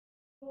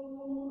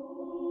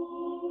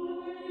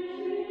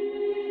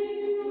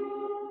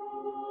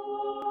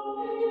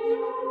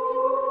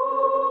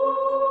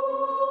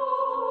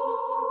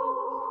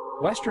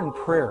Western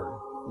prayer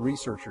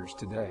researchers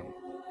today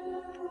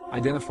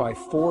identify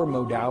 4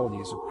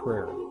 modalities of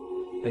prayer.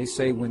 They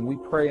say when we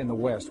pray in the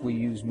West, we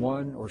use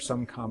one or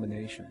some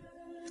combination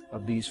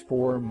of these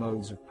 4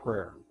 modes of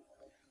prayer.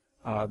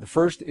 The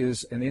first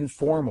is an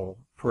informal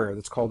prayer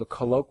that's called a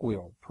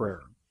colloquial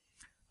prayer.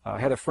 I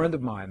had a friend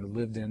of mine that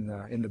lived in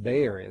the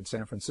Bay Area in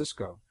San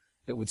Francisco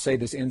that would say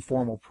this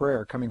informal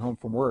prayer coming home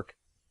from work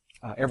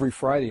every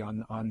Friday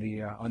on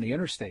the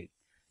interstate.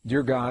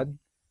 Dear God,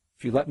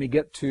 if you let me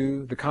get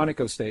to the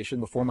Conoco station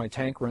before my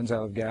tank runs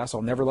out of gas,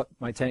 I'll never let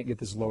my tank get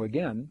this low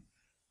again.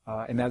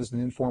 And that is an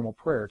informal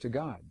prayer to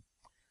God.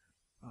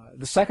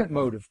 The second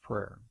mode of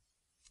prayer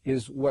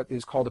is what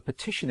is called a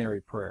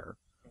petitionary prayer,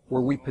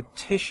 where we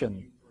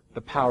petition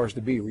the powers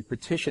to be. We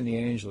petition the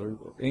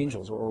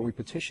angels, or we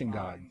petition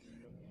God.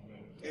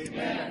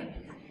 Amen.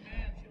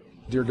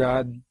 Dear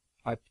God,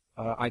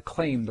 I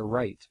claim the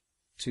right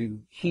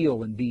to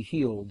heal and be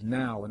healed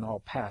now in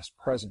all past,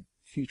 present,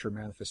 future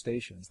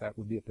manifestations. That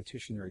would be a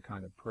petitionary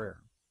kind of prayer.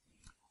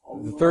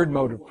 The third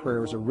mode of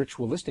prayer is a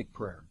ritualistic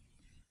prayer.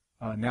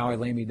 Now I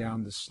lay me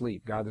down to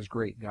sleep. God is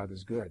great. God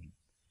is good.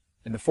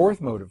 And the fourth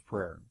mode of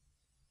prayer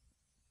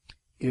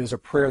is a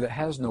prayer that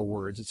has no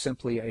words. It's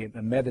simply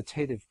a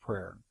meditative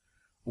prayer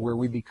where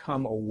we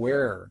become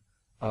aware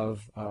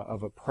of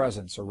a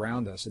presence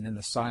around us and in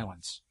the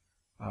silence.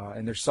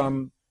 And there's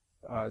some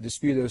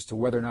dispute as to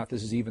whether or not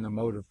this is even a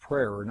mode of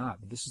prayer or not.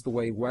 But this is the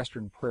way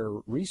Western prayer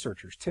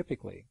researchers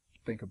typically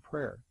think of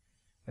prayer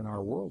in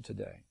our world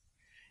today.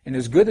 And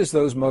as good as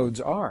those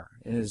modes are,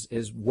 and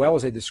as well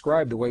as they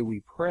describe the way we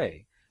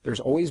pray,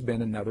 there's always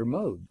been another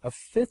mode, a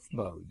fifth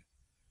mode,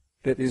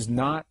 that is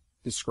not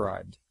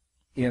described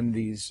in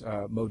these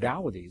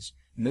modalities.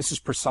 And this is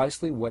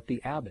precisely what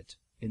the abbot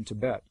in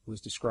Tibet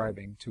was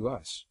describing to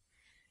us.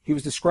 He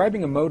was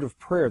describing a mode of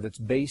prayer that's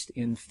based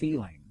in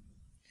feeling.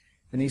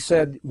 And he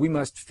said, we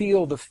must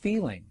feel the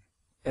feeling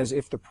as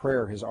if the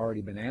prayer has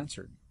already been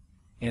answered.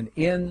 And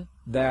in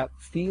that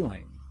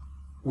feeling,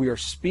 we are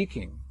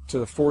speaking to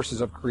the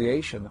forces of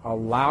creation,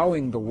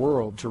 allowing the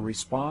world to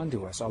respond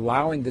to us,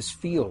 allowing this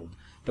field,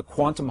 the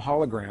quantum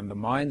hologram, the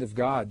mind of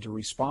God, to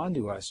respond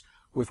to us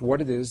with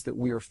what it is that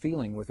we are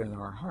feeling within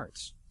our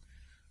hearts.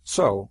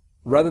 So,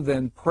 rather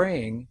than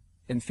praying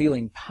and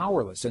feeling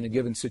powerless in a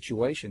given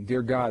situation,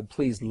 dear God,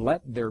 please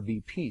let there be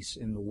peace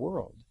in the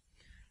world,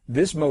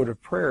 this mode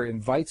of prayer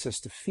invites us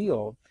to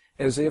feel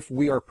as if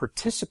we are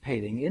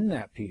participating in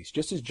that peace,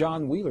 just as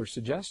John Wheeler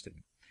suggested,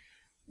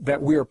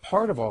 that we are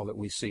part of all that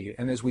we see.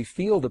 And as we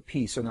feel the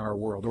peace in our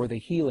world or the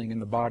healing in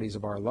the bodies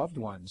of our loved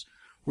ones,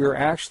 we are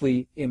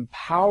actually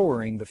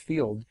empowering the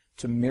field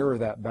to mirror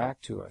that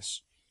back to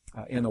us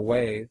in a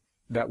way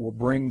that will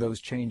bring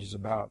those changes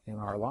about in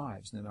our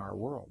lives and in our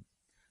world.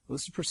 Well,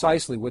 this is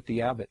precisely what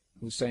the abbot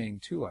was saying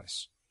to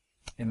us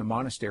in the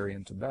monastery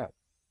in Tibet.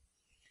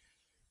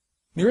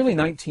 In the early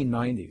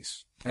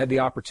 1990s, I had the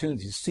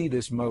opportunity to see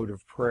this mode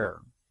of prayer,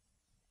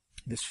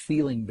 this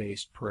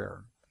feeling-based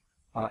prayer,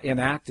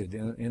 enacted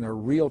in a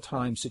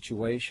real-time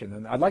situation.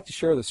 And I'd like to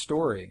share the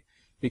story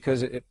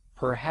because it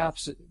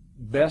perhaps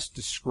best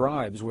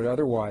describes what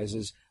otherwise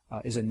is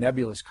a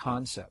nebulous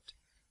concept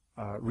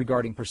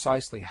regarding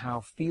precisely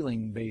how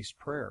feeling-based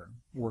prayer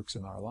works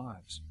in our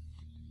lives.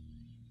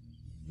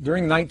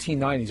 During the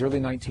 1990s, early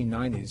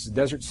 1990s, the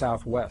desert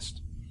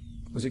Southwest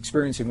was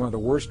experiencing one of the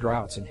worst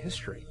droughts in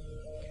history.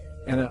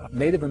 And a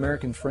Native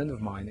American friend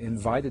of mine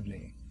invited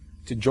me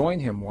to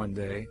join him one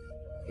day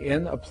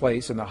in a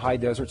place in the high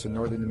deserts of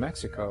northern New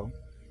Mexico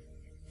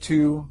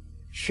to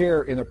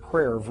share in a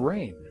prayer of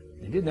rain.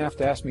 He didn't have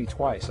to ask me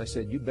twice. I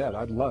said, you bet,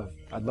 I'd love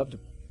to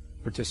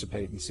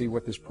participate and see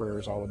what this prayer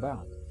is all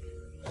about.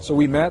 So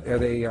we met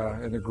at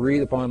an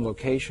agreed upon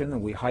location,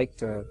 and we hiked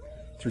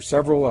through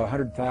several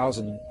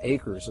 100,000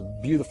 acres of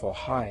beautiful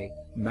high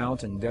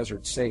mountain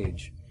desert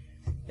sage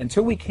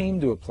until we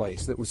came to a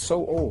place that was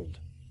so old.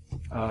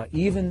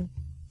 Even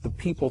the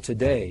people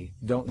today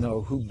don't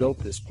know who built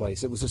this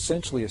place. It was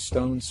essentially a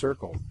stone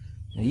circle,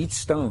 and each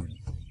stone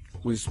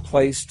was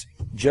placed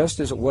just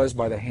as it was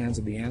by the hands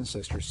of the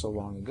ancestors so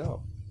long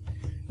ago.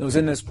 It was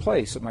in this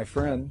place that my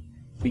friend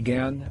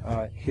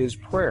began his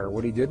prayer.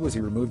 What he did was he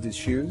removed his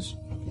shoes,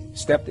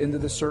 stepped into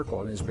the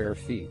circle in his bare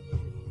feet.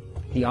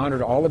 He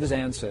honored all of his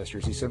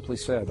ancestors. He simply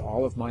said,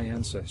 all of my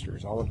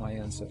ancestors, all of my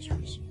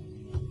ancestors.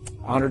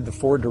 Honored the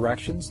 4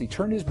 directions. He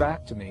turned his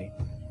back to me,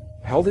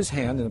 held his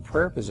hand in a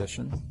prayer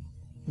position,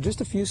 just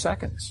a few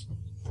seconds.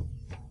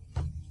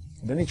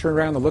 And then he turned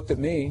around and looked at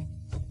me,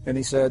 and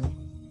he said,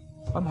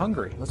 I'm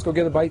hungry. Let's go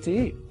get a bite to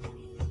eat.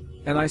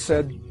 And I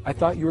said, I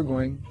thought you were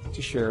going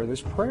to share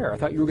this prayer. I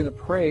thought you were going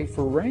to pray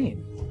for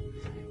rain.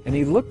 And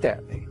he looked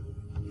at me,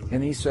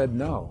 and he said,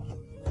 no.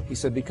 He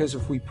said, because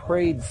if we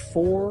prayed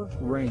for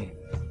rain,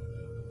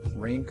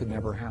 rain could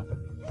never happen.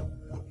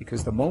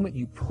 Because the moment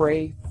you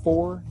pray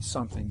for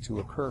something to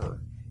occur,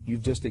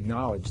 you've just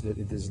acknowledged that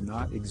it does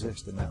not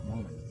exist in that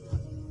moment.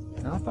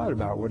 And I thought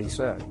about what he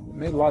said. It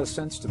made a lot of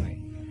sense to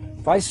me.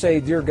 If I say,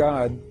 dear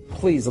God,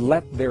 please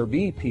let there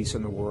be peace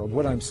in the world,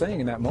 what I'm saying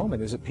in that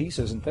moment is that peace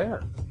isn't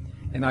there.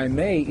 And I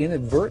may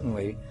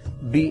inadvertently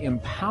be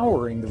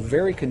empowering the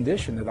very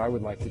condition that I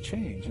would like to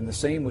change. And the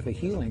same with the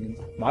healing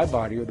in my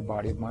body or the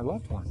body of my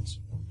loved ones.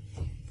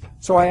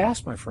 So I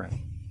asked my friend,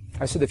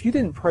 I said, if you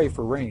didn't pray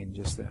for rain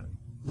just then,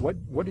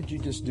 what did you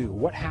just do?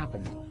 What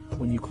happened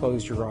when you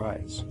closed your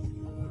eyes?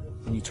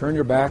 And you turned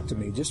your back to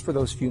me just for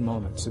those few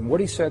moments. And what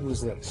he said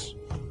was this.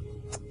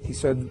 He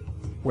said,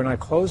 when I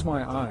closed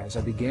my eyes,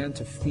 I began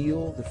to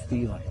feel the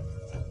feeling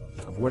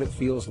of what it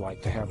feels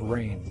like to have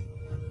rain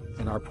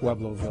in our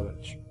Pueblo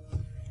village.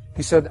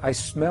 He said, I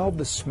smelled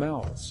the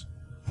smells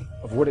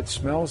of what it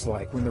smells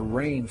like when the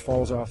rain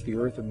falls off the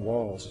earthen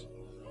walls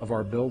of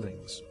our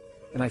buildings.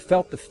 And I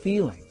felt the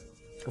feeling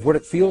of what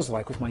it feels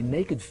like with my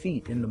naked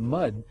feet in the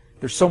mud.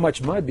 There's so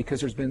much mud because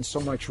there's been so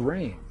much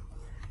rain.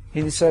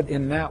 And he said,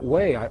 in that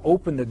way, I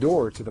opened the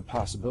door to the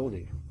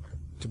possibility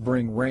to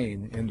bring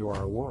rain into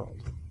our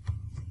world.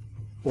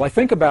 Well, I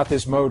think about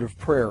this mode of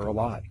prayer a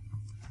lot.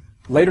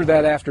 Later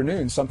that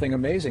afternoon, something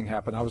amazing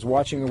happened. I was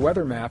watching the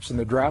weather maps, and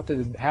the drought that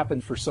had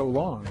happened for so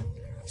long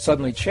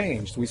suddenly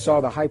changed. We saw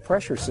the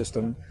high-pressure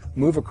system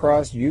move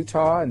across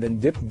Utah and then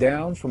dip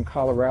down from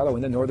Colorado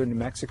into northern New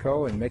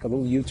Mexico and make a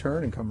little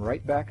U-turn and come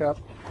right back up.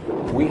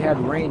 We had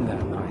rain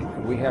that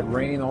night. We had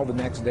rain all the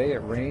next day. It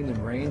rained,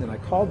 and I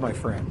called my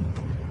friend.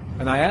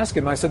 And I asked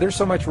him, I said, there's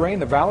so much rain,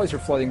 the valleys are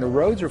flooding, the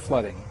roads are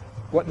flooding.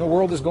 What in the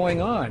world is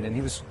going on? And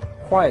he was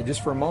quiet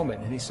just for a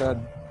moment, and he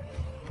said,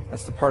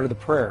 that's the part of the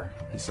prayer.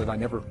 He said, I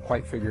never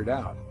quite figured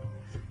out.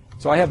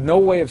 So I have no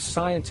way of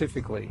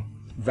scientifically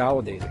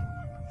validating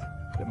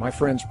that my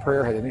friend's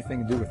prayer had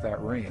anything to do with that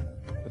rain.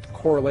 But the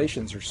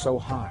correlations are so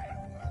high.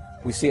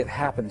 We see it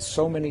happen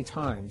so many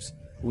times,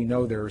 we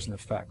know there is an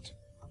effect.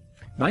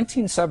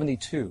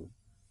 1972,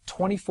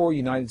 24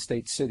 United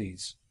States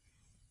cities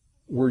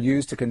were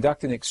used to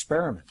conduct an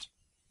experiment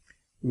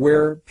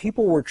where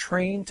people were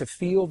trained to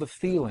feel the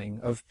feeling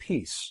of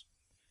peace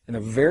in a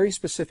very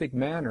specific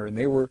manner, and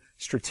they were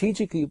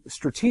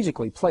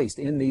strategically placed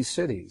in these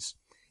cities.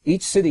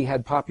 Each city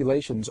had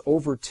populations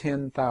over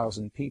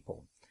 10,000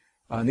 people.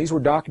 And these were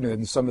documented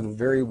in some of the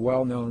very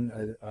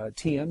well-known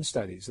TM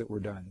studies that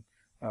were done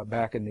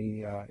back in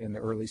the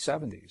early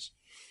 70s.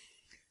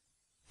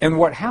 And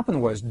what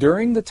happened was,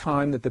 during the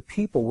time that the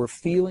people were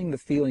feeling the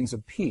feelings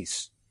of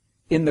peace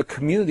in the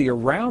community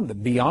around them,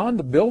 beyond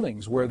the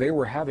buildings where they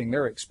were having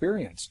their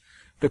experience,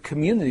 the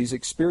communities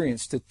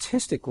experienced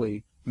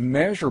statistically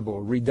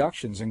measurable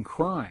reductions in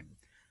crime.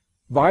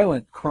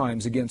 Violent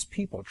crimes against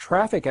people,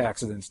 traffic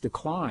accidents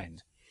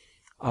declined.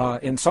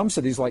 In some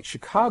cities like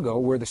Chicago,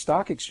 where the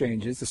stock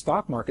exchanges, the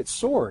stock market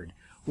soared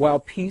while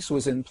peace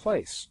was in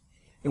place.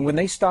 And when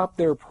they stopped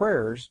their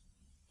prayers,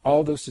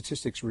 all those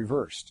statistics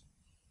reversed.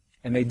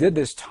 And they did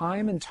this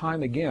time and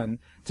time again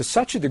to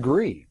such a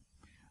degree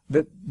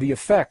that the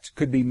effect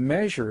could be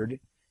measured,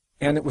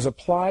 and it was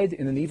applied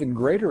in an even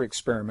greater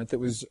experiment that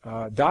was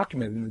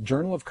documented in the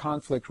Journal of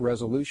Conflict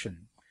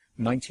Resolution,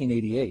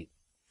 1988.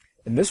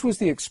 And this was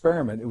the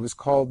experiment. It was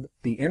called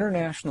the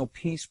International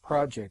Peace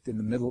Project in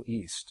the Middle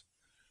East.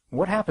 And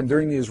what happened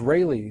during the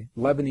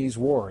Israeli-Lebanese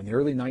War in the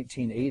early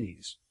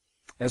 1980s,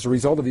 as a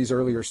result of these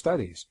earlier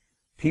studies,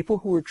 people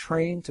who were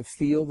trained to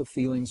feel the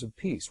feelings of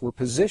peace were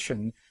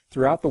positioned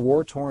throughout the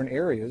war-torn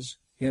areas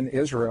in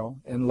Israel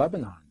and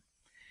Lebanon.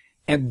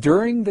 And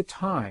during the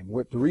time,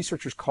 what the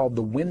researchers called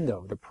the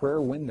window, the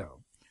prayer window,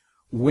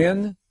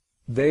 when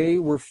they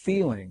were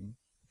feeling,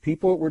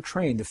 people that were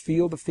trained to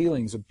feel the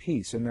feelings of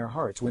peace in their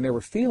hearts, when they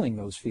were feeling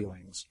those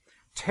feelings,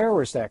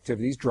 terrorist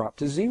activities dropped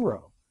to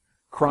zero.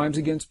 Crimes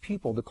against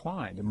people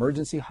declined.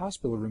 Emergency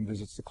hospital room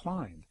visits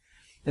declined.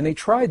 And they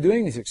tried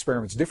doing these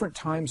experiments different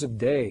times of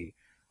day,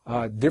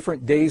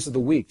 different days of the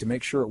week, to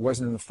make sure it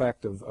wasn't an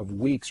effect of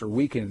weeks or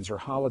weekends or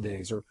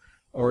holidays,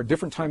 or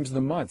different times of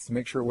the month to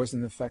make sure it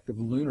wasn't an effect of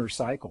lunar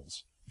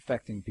cycles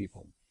affecting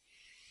people.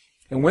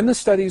 And when the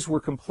studies were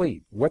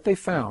complete, what they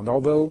found,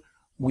 although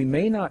we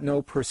may not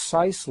know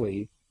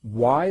precisely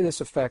why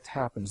this effect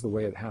happens the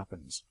way it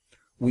happens,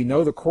 we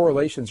know the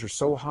correlations are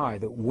so high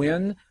that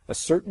when a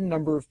certain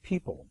number of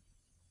people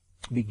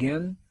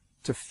begin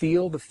to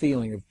feel the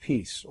feeling of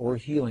peace or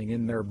healing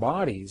in their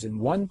bodies in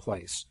one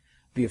place,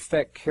 the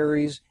effect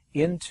carries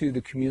into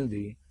the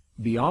community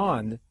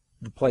beyond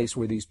the place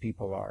where these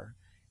people are.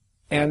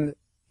 And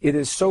it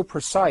is so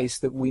precise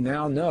that we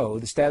now know,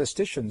 the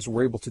statisticians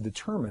were able to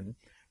determine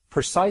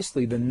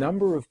precisely the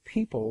number of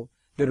people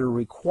that are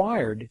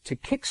required to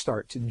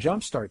kickstart, to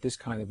jumpstart this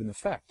kind of an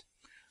effect.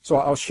 So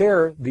I'll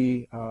share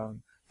the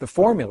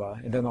formula,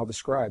 and then I'll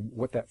describe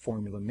what that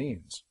formula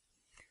means.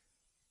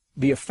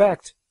 The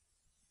effect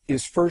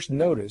is first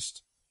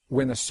noticed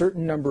when a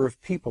certain number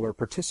of people are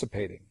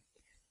participating.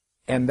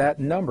 And that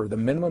number, the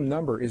minimum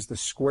number, is the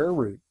square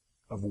root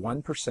of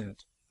 1%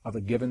 of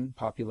a given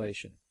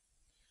population.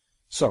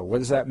 So what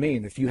does that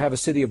mean? If you have a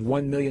city of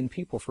 1 million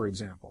people, for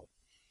example,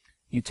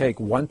 you take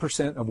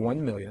 1% of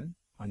 1 million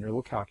on your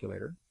little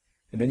calculator,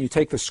 and then you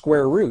take the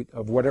square root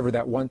of whatever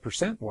that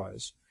 1%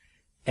 was,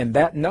 And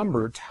that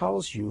number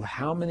tells you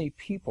how many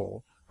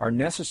people are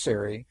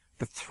necessary,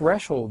 the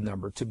threshold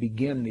number to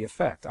begin the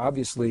effect.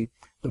 Obviously,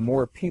 the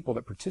more people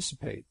that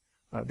participate,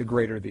 the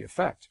greater the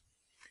effect.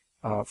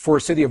 For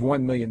a city of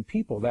 1 million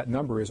people, that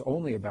number is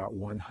only about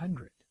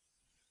 100.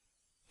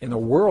 In a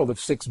world of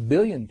 6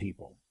 billion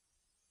people,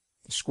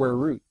 the square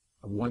root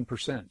of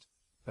 1%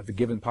 of the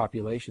given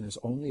population is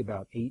only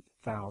about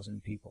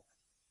 8,000 people.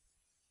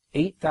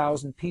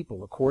 8,000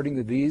 people, according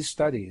to these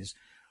studies,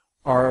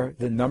 are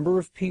the number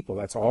of people,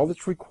 that's all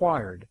that's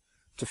required,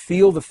 to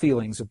feel the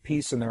feelings of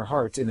peace in their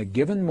hearts in a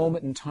given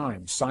moment in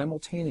time,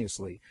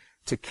 simultaneously,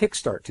 to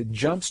kickstart, to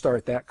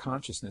jumpstart that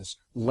consciousness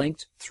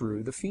linked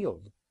through the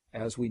field,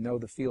 as we know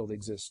the field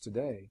exists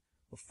today,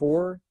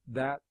 before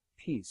that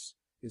peace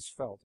is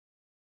felt